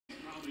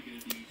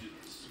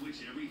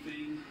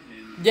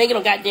You ain't get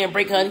no goddamn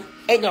break, honey.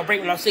 Ain't no break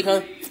when I'm sick,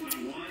 honey.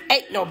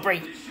 Ain't no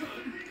break.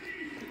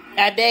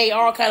 That day,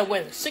 all kind of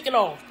weather. Sick and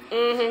all.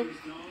 Mm-hmm.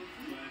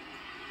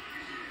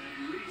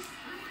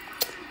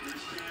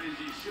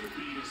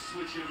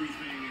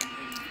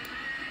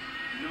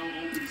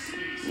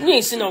 You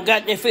ain't seen no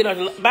goddamn feet on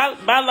the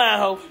by line,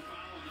 ho.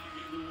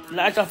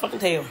 Lie your fucking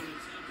tail.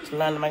 It's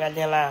lying to my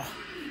goddamn lie.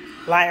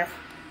 Liar.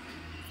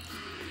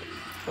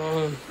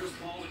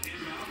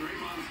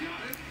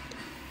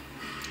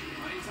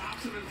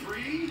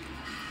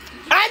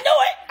 I knew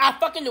it! I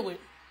fucking knew it.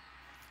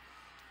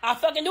 I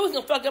fucking knew it was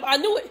gonna fuck up. I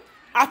knew it.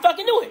 I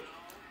fucking knew it.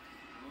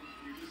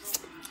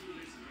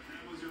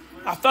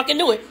 I fucking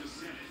knew it.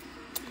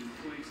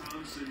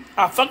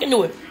 I fucking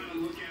knew it.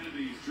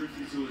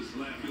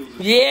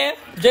 Yeah,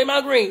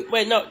 Draymond Green.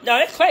 Wait, no,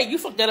 that's Clay. You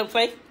fucked that up,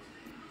 Clay.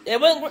 It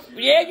wasn't.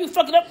 Yeah, you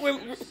fucked it up.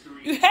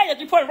 You had that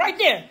 3-pointer right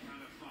there.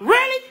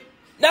 Really?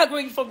 Now,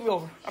 Green, you fucked me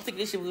over. I'm thinking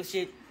this shit was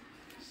shit.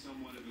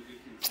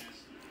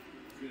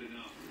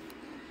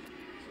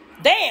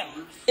 Damn.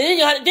 And then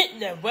you didn't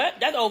there. What?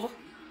 That's over.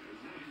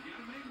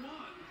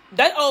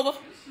 That's over.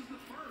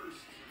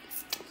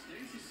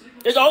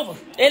 It's over.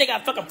 And they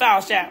got fucking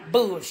foul shot.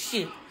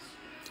 Bullshit.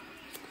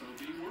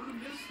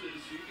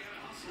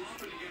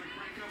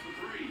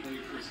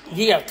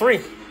 He got 3.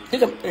 He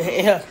got,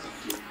 yeah.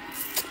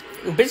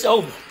 Bitch,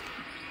 over.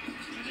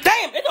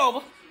 Damn, it's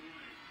over.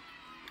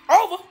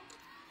 Over.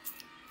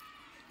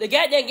 The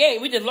goddamn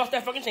game, we just lost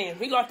that fucking chance.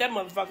 We lost that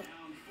motherfucker.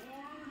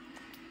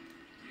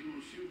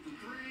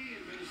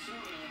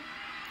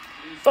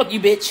 Fuck you,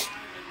 bitch.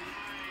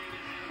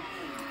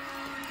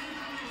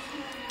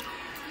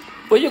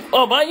 Well, you,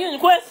 oh, Brian, you in the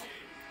quest?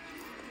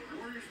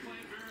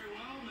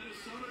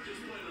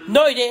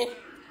 No, you didn't.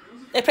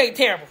 They played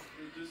terrible.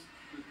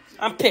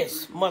 I'm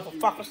pissed,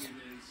 motherfuckers.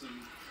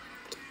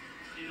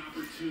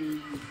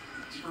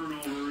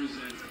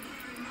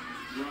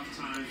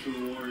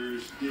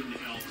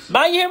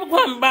 Brian, you hear me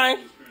coming,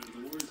 Brian?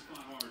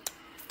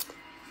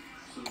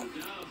 So the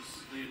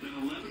Dubs, they have been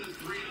 11-3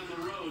 on the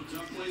road.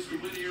 Tough place to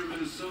win here in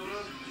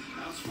Minnesota.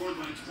 Outscored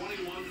by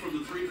 21 from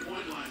the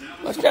 3-point line.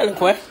 What's that, the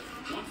quest?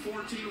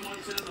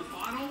 114-110 in the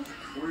final.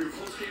 Warrior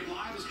post-game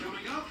live is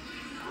coming up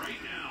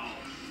right now.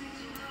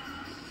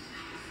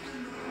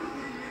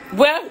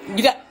 Well,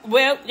 you got,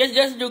 well,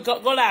 just do go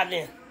live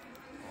then.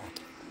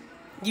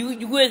 You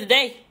good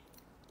today?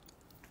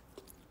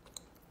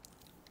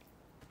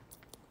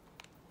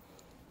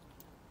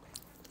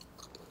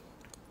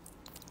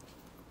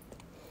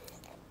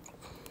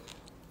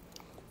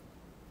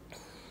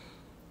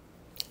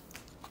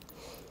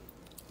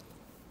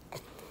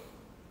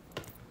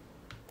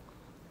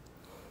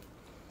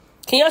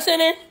 Can y'all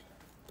send in?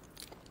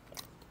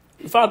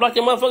 If I block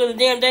them motherfuckers the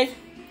damn day,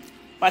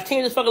 my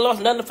team just fucking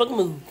lost another fucking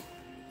move.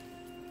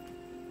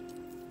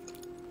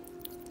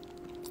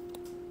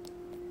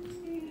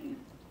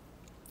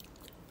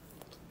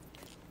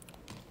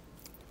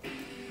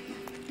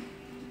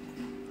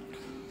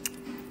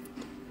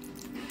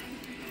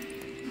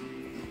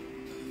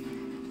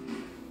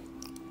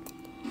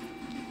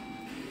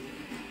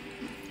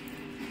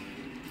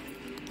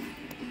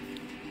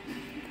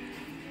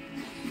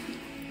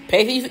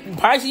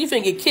 Price, you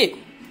finna get kicked.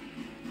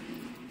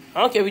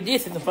 I don't care if we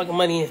did send some fucking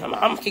money in. I'm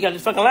gonna kick out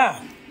this fucking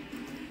line.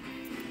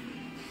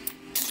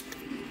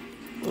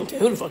 I don't care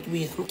who the fuck you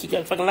is. I'm gonna kick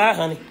out the fucking line,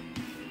 honey.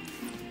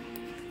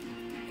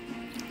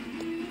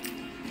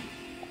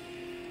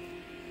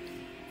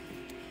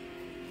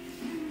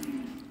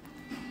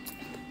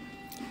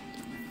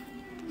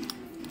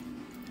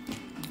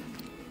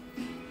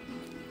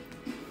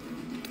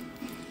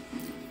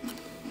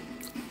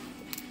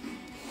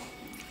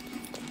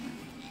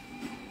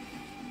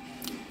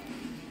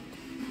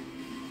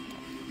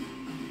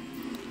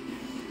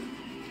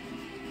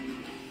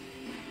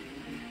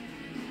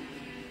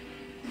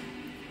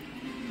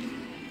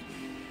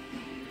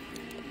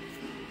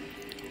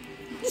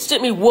 You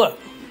sent me what?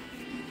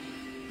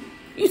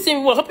 You sent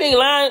me what? Hope you ain't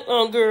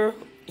lying, girl.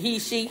 He,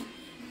 she.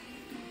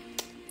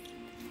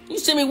 You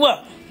sent me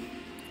what?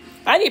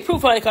 I need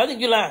proof, honey, because I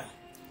think you're lying.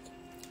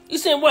 You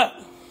sent what?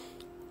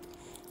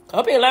 I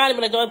hope you ain't lying to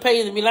me like don't pay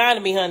you to be lying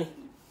to me, honey.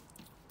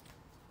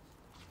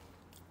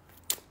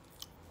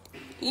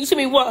 You sent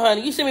me what,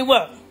 honey? You sent me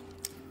what?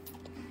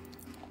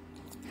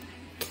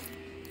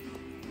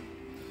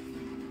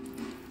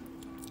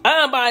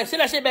 I'm buying.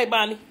 Send that shit back,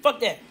 Bonnie. Fuck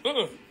that.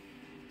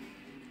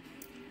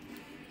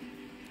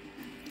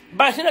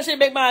 Bonnie, send that shit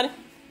back, Bonnie.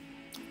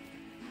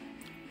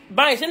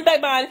 Bonnie, send it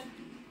back, Bonnie.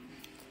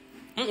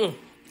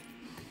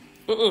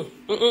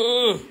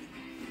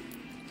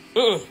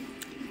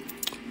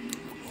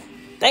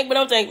 Think but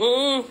don't think.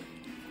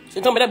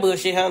 She told me that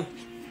bullshit, huh?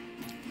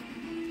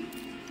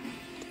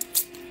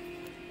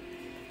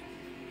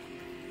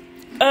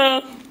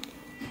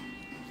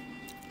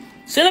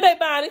 Send it back,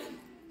 Bonnie.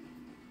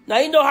 Now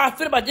you know how I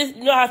feel about this.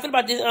 You know how I feel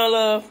about this,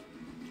 love.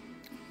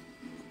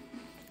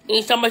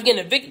 Ain't somebody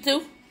getting evicted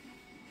too?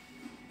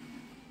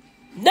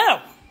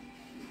 No.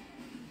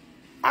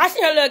 I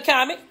seen her little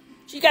comment.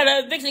 She got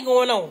an eviction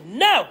going on.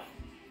 No.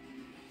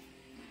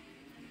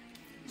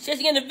 She's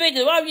getting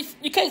evicted. Why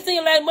you can't sing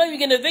a lot of money, you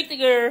getting evicted,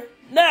 girl.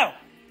 No.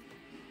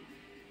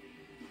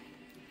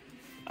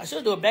 I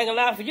should do a bang of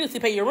line for you to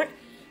pay your rent.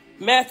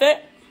 Matter of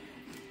fact,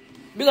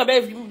 we're going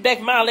to be back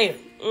a mile later.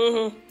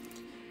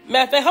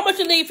 Matter of fact, how much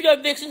you need for your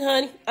eviction,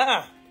 honey?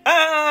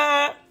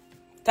 Time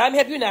to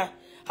help you now.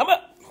 How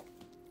much?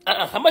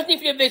 How much you need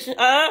for your eviction?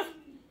 How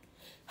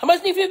much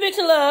you need for your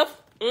eviction, love?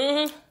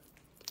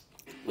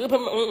 We'll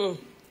put my,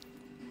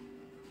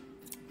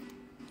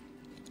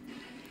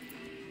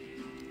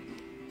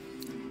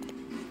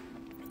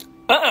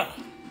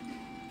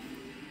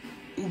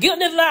 Get on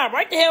this live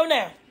right the hell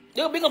now.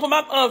 They'll be gonna put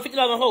my $50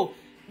 on hold.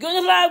 Get on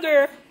this live,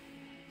 girl.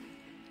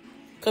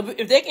 Cause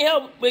if they can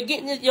help with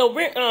getting this your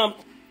rent, I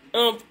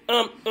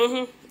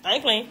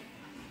ain't playing.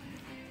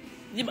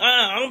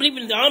 I don't believe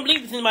in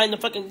somebody in the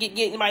fucking get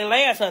anybody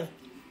last, honey.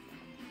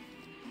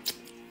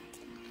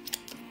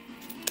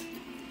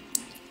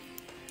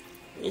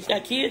 It's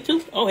got kids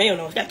too? Oh hell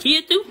no, it's got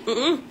kids too?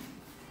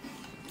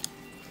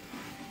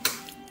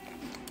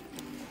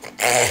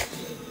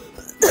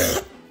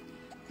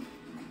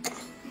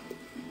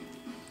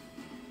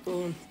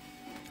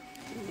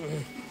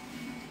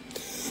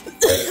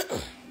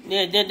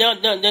 Yeah, they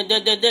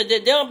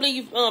don't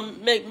believe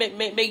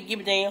make give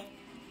a damn.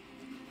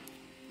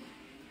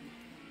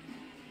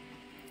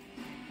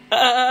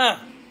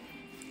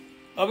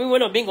 Oh, we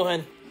went on bingo,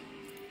 honey.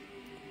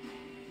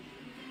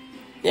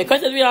 Yeah,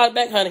 cut that $3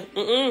 back, honey.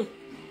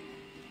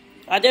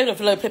 I definitely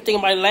feel like thinking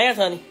about it last,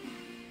 honey.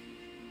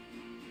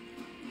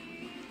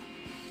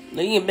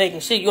 No, you ain't making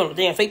shit. You on the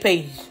damn fake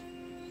page.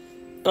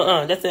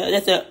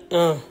 That's a.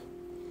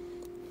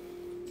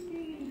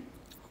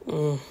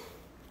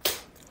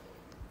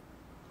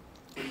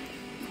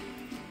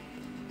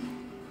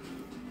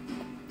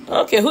 I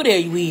don't care who the hell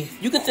you is.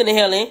 You can send the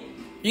hell in.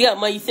 You got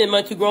money, you send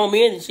money to grown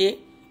men and shit.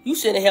 You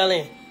send the hell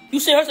in. You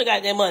send her some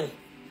goddamn money.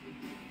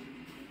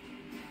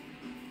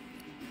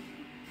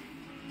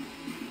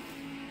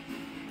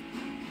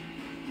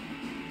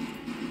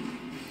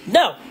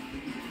 No.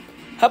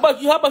 How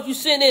about you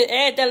send in and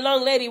add that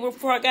young lady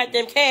for her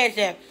goddamn cash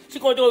app? She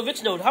gonna do a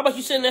eviction notice. How about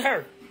you send in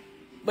her?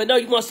 But no,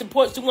 you want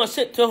support, you want to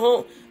sit to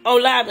home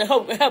on live and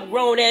help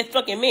grown ass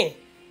fucking men.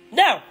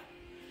 No.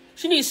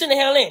 She needs to send the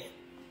hell in.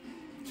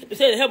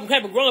 Instead of helping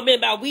grown men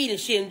about weed and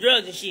shit and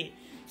drugs and shit.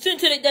 Send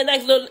to that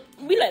nice little,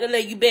 we like to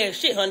let you bad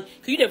shit, honey.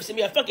 Cause you never sent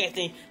me a fuck ass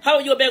thing. How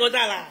are you a bag on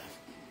that live?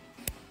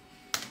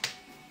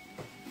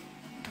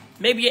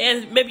 Maybe your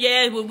ass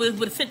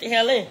would sit the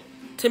hell in.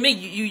 To me,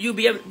 you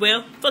be able,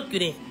 well, fuck you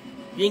then.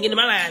 You ain't getting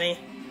my line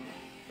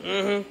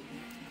then.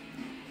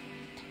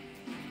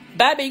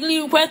 Bye, baby.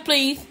 Leave request,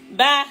 please.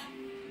 Bye.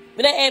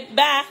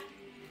 Bye.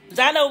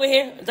 Zana over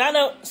here.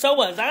 Zana, so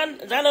what?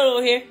 Zana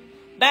over here.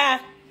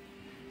 Bye.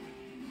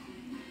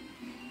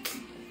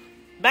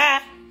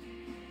 Bye.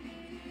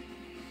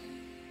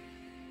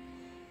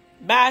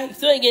 Bye. You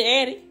still ain't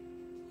getting added.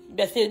 You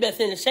better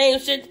send the same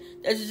shit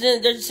that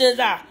you send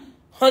out.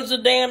 Hundreds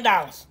of damn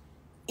dollars.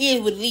 It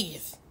is what it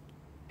is.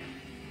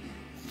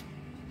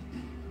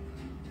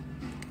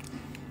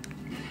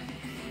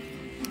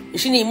 And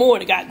she need more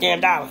than the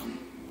goddamn dollar.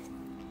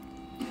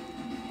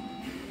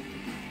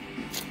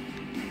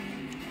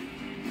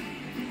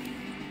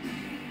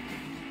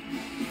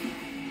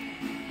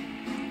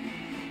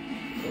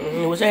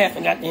 What's that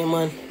happening? Goddamn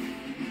money.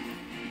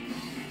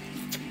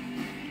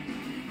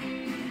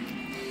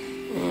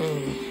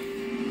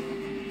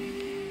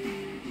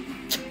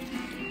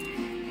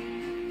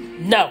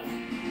 No.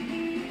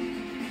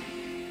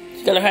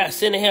 She's gonna have to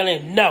send the hell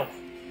in. No.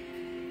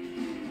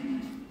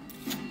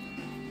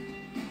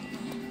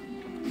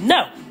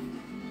 No.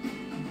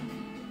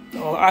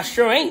 Oh, I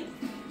sure ain't.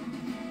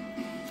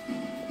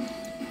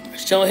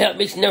 Sure help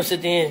me never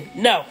sit there.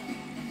 No.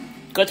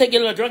 Go take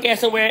your little drunk ass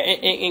somewhere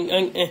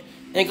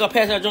and go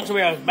pass out drunk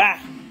somewhere else. Bye.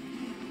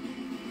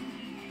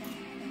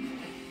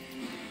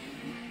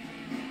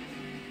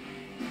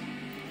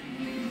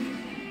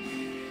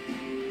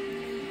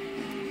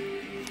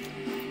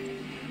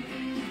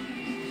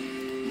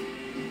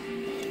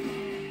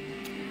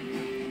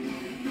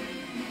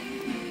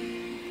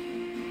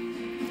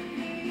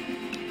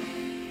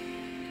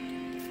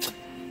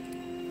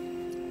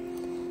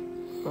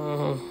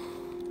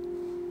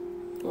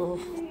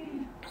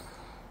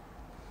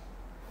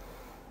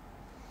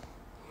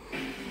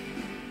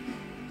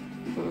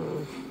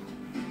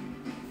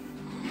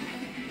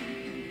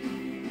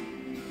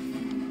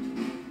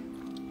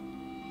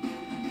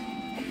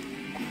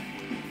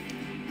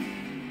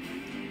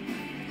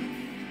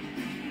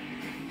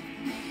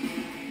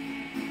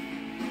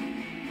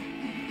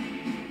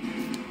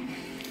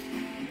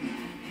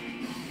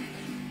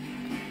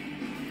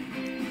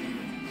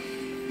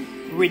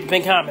 Read the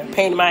pink comment.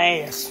 Pain in my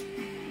ass.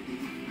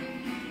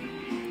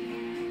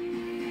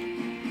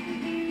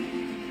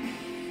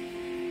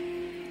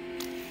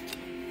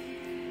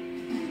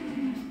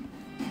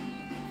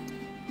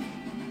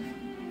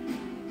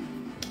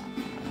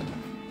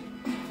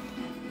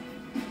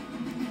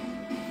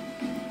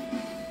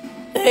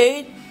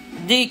 Hey,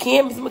 D,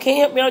 can you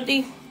help me out,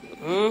 D?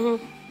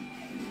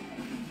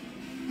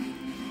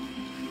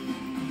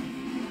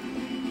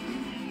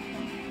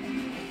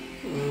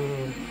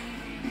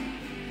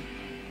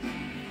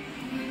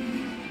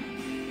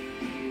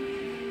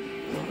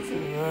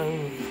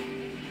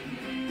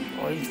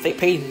 fake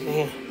pages in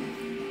here.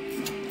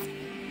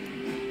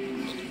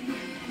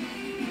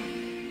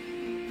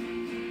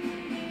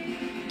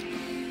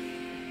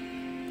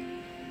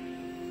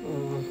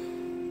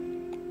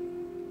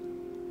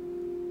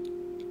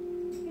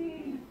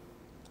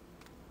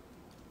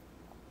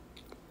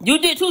 You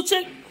did too,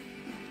 chick?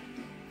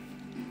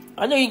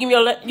 I know you give me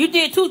your... You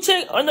did too,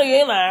 chick? I know you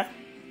ain't lying.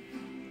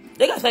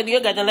 They got to say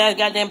you got the last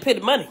goddamn pit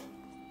of money.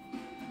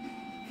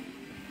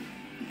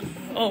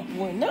 Oh,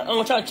 boy. No, I'm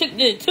going to try to chick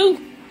did it,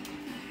 too.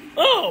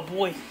 Oh,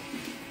 boy.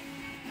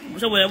 I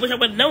wish I would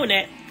have known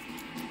that.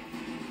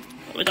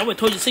 I would have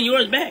told you to send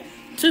yours back,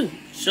 too.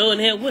 Sure in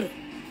the hell with it.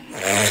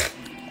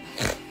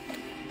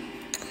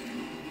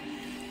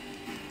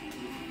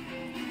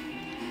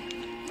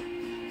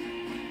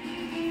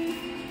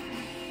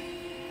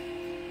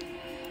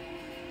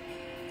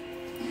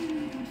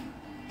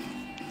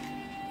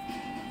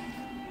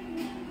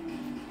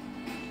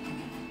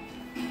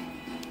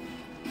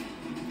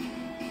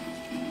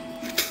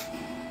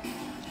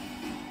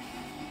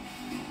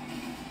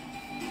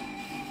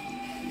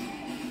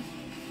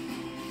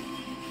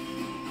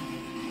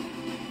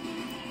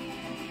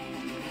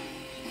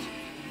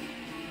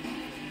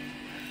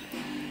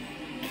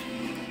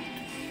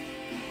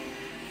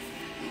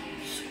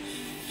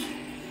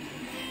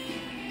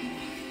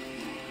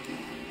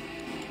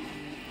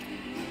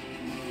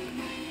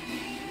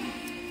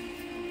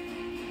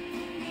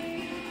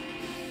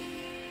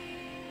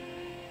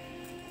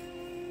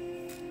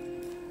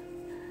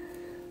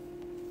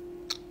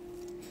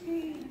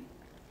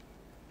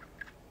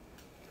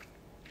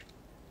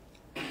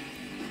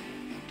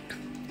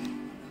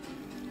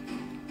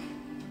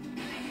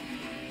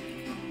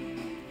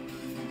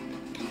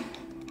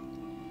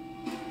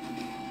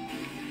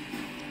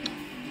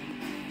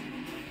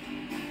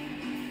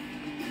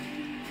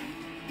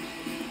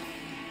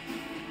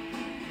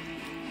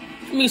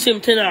 Let me see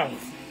him $10.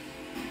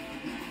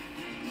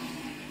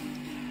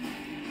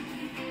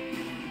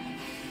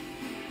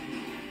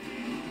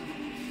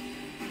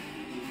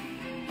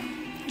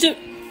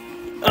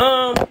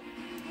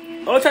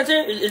 Oh,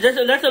 is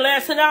that's the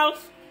last $10?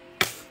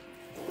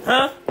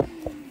 Huh?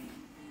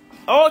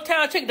 Old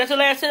Town Chick, that's the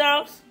last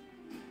 $10?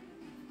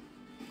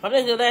 I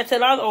think the last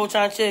 $10, Old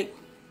Town Chick.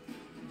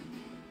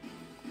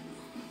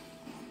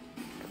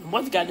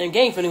 What's the goddamn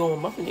game finna go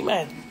on? I'm finna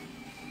mad.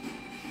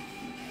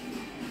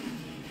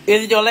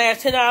 Is it your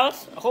last $10?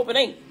 I hope it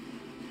ain't.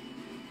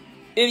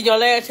 Is it your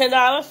last $10?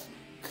 Cause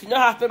you know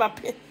how I feel about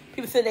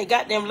people saying they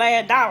goddamn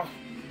last dollar.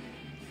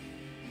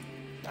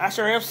 I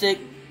sure am sick.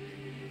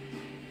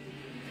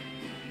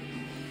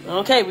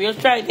 Okay, we'll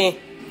try it then.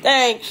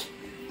 Thanks.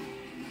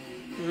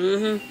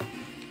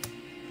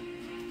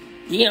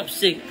 Yeah, I'm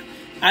sick.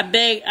 I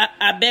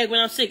beg when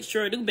I'm sick.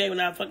 Sure, I do beg when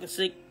I'm fucking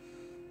sick.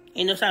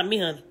 Ain't no sign of me,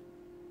 honey.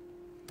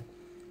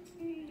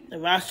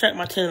 If I track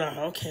my $10,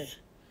 okay.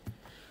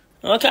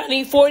 Okay, I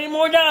need $40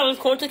 more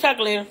according to the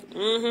calculator.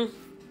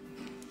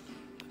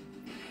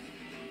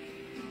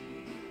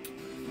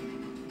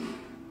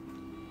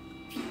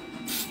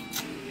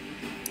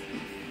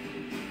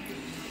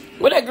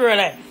 Where that girl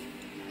at?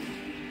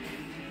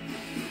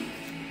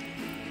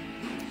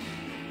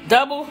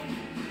 Double?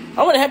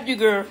 I want to help you,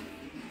 girl.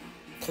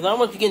 Cause I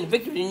want you getting the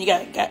victory, and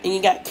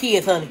you got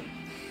kids, honey.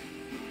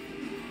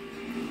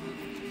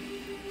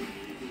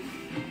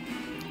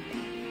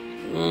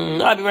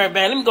 I'll be right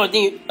back. Let me go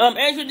DM.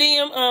 Ask your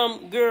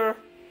DM, girl.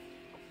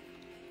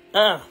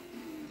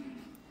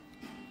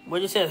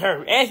 What it says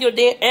her. Ask your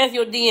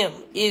DM.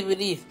 Is what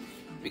it is.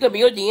 We gotta be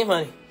your DM,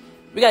 honey.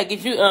 We gotta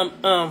get you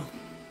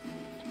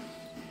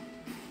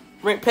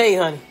rent paid,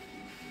 honey.